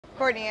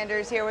Courtney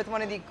Anders here with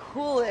one of the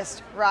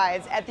coolest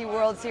rides at the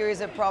World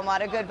Series of Pro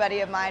Mod, a good buddy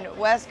of mine,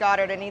 Wes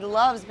Goddard, and he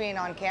loves being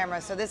on camera,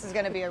 so this is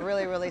going to be a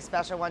really, really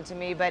special one to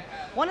me. But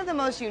one of the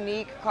most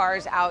unique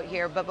cars out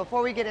here. But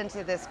before we get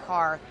into this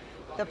car,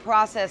 the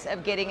process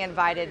of getting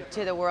invited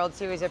to the World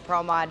Series of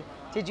Pro Mod,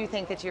 did you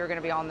think that you were going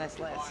to be on this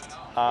list?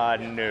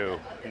 No.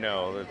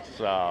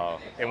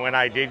 And when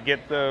I did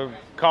get the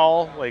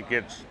call,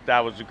 that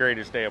was the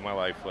greatest day of my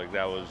life. Like,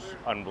 that was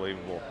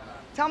unbelievable.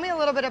 Tell me a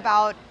little bit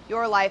about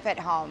your life at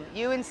home.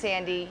 You and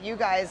Sandy, you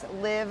guys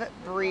live,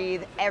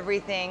 breathe,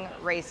 everything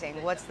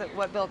racing.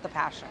 What built the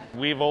passion?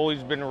 We've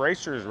always been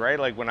racers, right?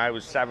 Like, when I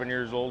was 7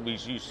 years old, we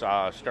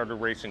started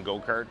racing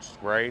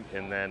go-karts, right?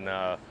 And then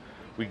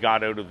we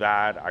got out of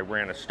that. I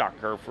ran a stock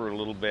car for a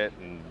little bit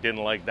and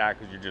didn't like that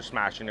because you're just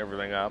smashing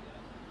everything up.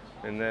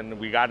 And then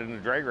we got into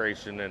drag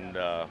racing, and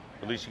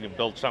at least you can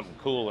build something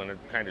cool and it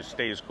kind of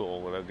stays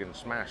cool without getting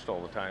smashed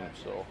all the time,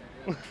 so.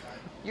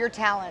 Your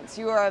talents,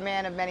 you are a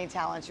man of many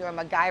talents. You're a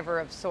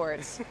MacGyver of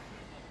sorts.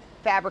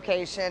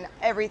 Fabrication,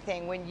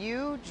 everything. When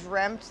you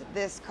dreamt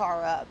this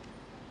car up,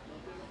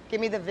 give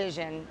me the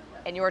vision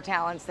and your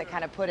talents that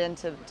kind of put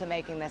into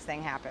making this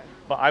thing happen.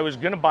 But I was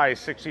gonna buy a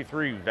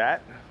 63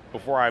 Vet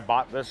before I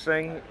bought this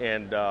thing,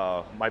 and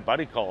my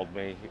buddy called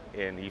me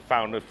and he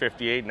found a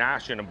 58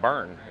 Nash in a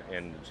barn,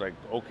 and it's like,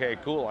 okay,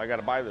 cool, I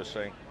gotta buy this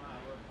thing.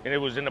 And it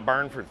was in the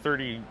barn for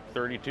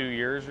 32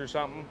 years or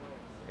something.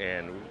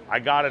 And I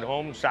got it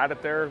home, sat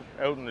it there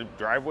out in the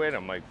driveway, and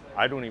I'm like,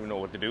 I don't even know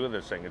what to do with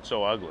this thing. It's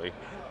so ugly.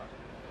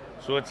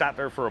 So it sat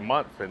there for a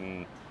month,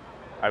 and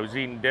I was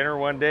eating dinner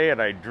one day and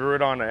I drew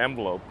it on an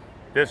envelope.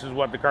 This is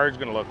what the car's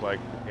gonna look like,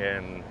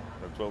 and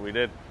that's what we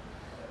did.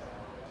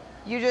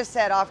 You just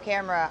said off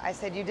camera, I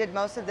said you did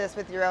most of this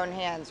with your own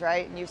hands,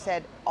 right? And you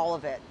said all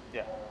of it.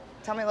 Yeah.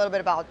 Tell me a little bit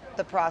about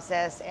the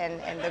process and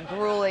the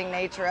grueling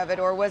nature of it,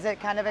 or was it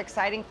kind of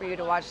exciting for you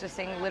to watch this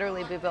thing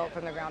literally be built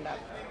from the ground up?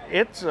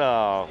 It's,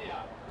 I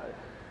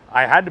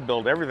had to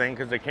build everything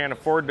because they can't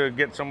afford to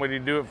get somebody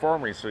to do it for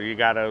me, so you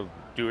gotta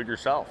do it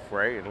yourself,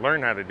 right? And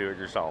learn how to do it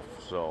yourself.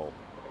 So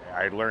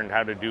I learned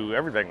how to do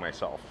everything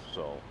myself,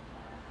 so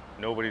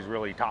nobody's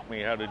really taught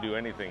me how to do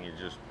anything, you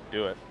just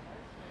do it.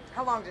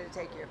 How long did it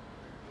take you?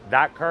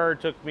 That car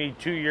took me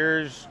 2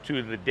 years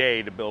to the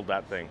day to build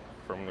that thing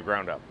from the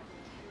ground up.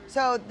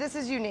 So this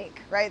is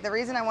unique, right? The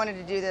reason I wanted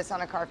to do this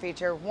on a car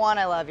feature, one,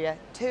 I love you.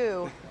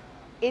 Two,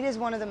 it is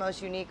one of the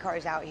most unique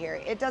cars out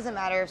here. It doesn't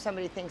matter if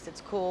somebody thinks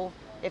it's cool,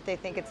 if they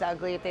think it's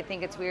ugly, if they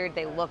think it's weird,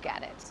 they look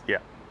at it. Yeah.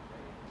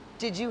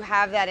 Did you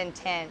have that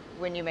intent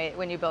when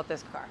you built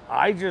this car?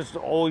 I just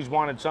always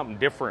wanted something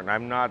different.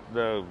 I'm not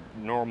the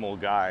normal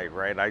guy,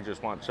 right? I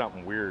just want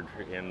something weird.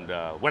 And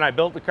when I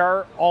built the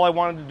car, all I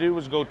wanted to do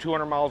was go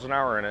 200 miles an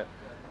hour in it.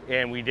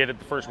 And we did it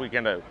the first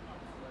weekend out.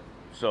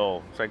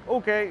 So it's like,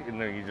 okay, and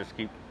then you just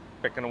keep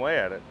picking away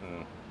at it.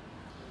 And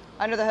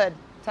under the hood,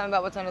 tell me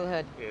about what's under the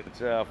hood.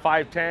 It's a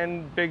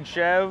 510 big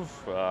Chev,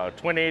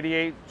 twin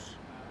 88s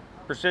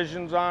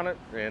precisions on it,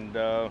 and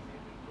a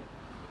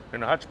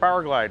Hutch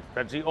Power Glide.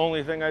 That's the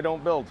only thing I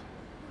don't build.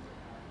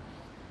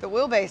 The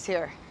wheelbase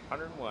here.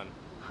 101.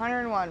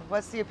 101.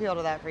 What's the appeal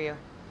to that for you?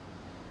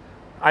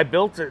 I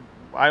built it.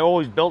 I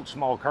always built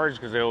small cars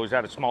because I always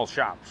had a small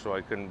shop, so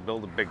I couldn't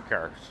build a big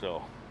car.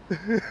 So.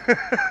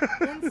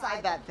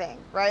 Inside that thing,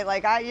 right?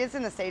 Like, it's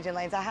in the staging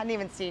lanes. I hadn't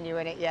even seen you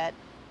in it yet.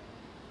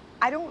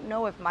 I don't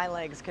know if my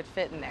legs could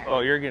fit in there. Oh,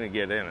 you're gonna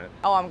get in it.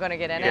 Oh, I'm gonna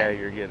get in it? Yeah,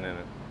 you're getting in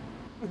it.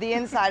 The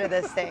inside of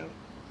this thing,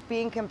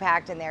 being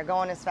compact in there,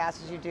 going as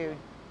fast as you do,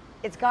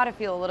 it's gotta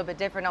feel a little bit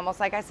different.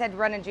 Almost like I said,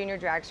 running junior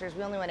dragsters,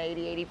 we only went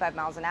 80, 85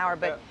 miles an hour,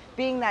 but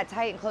being that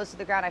tight and close to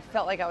the ground, I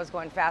felt like I was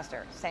going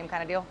faster. Same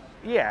kind of deal?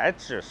 Yeah,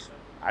 it's just,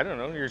 I don't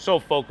know, you're so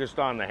focused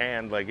on the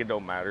hand, like, it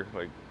don't matter.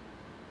 Like,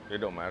 it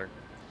don't matter.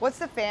 What's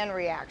the fan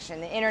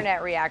reaction, the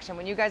internet reaction?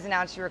 When you guys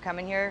announced you were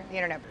coming here, the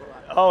internet blew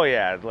up. Oh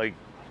yeah, like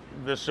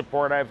the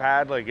support I've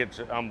had, like, it's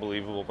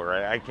unbelievable,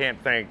 right? I can't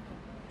thank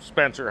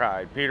Spencer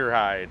Hyde, Peter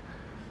Hyde,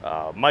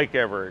 Mike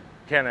Everett,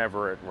 Ken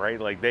Everett, right?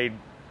 Like, they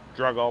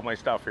drug all my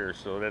stuff here,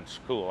 so that's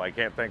cool. I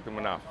can't thank them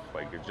enough.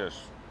 Like, it's just,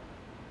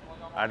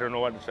 I don't know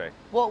what to say.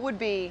 What would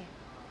be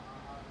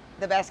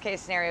the best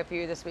case scenario for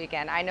you this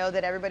weekend? I know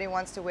that everybody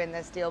wants to win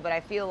this deal, but I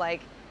feel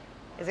like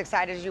as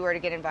excited as you were to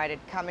get invited,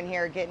 coming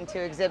here, getting to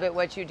exhibit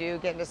what you do,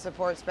 getting to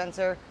support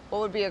Spencer, what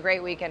would be a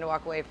great weekend to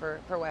walk away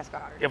for Wes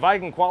Goddard? If I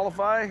can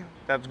qualify,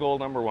 that's goal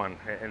number one,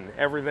 and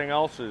everything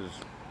else is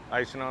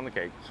icing on the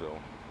cake, so.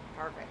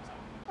 Perfect.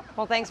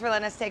 Well, thanks for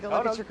letting us take a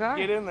look at your car.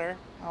 Get in there.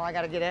 Oh, I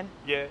gotta get in?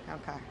 Yeah.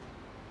 Okay.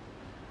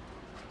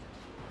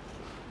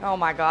 Oh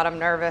my God, I'm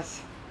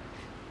nervous.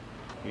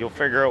 You'll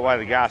figure out why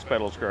the gas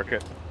pedal's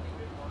crooked.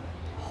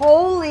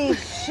 Holy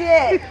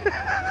shit.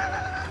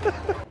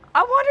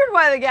 I wondered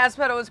why the gas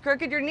pedal was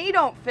crooked. Your knee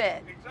don't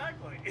fit.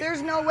 Exactly.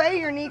 There's no way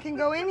your knee can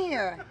go in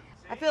here.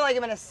 I feel like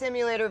I'm in a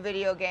simulator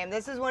video game.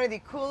 This is one of the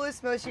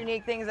coolest, most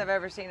unique things I've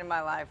ever seen in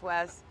my life,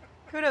 Wes.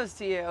 Kudos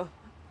to you.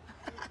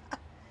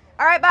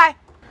 All right, bye.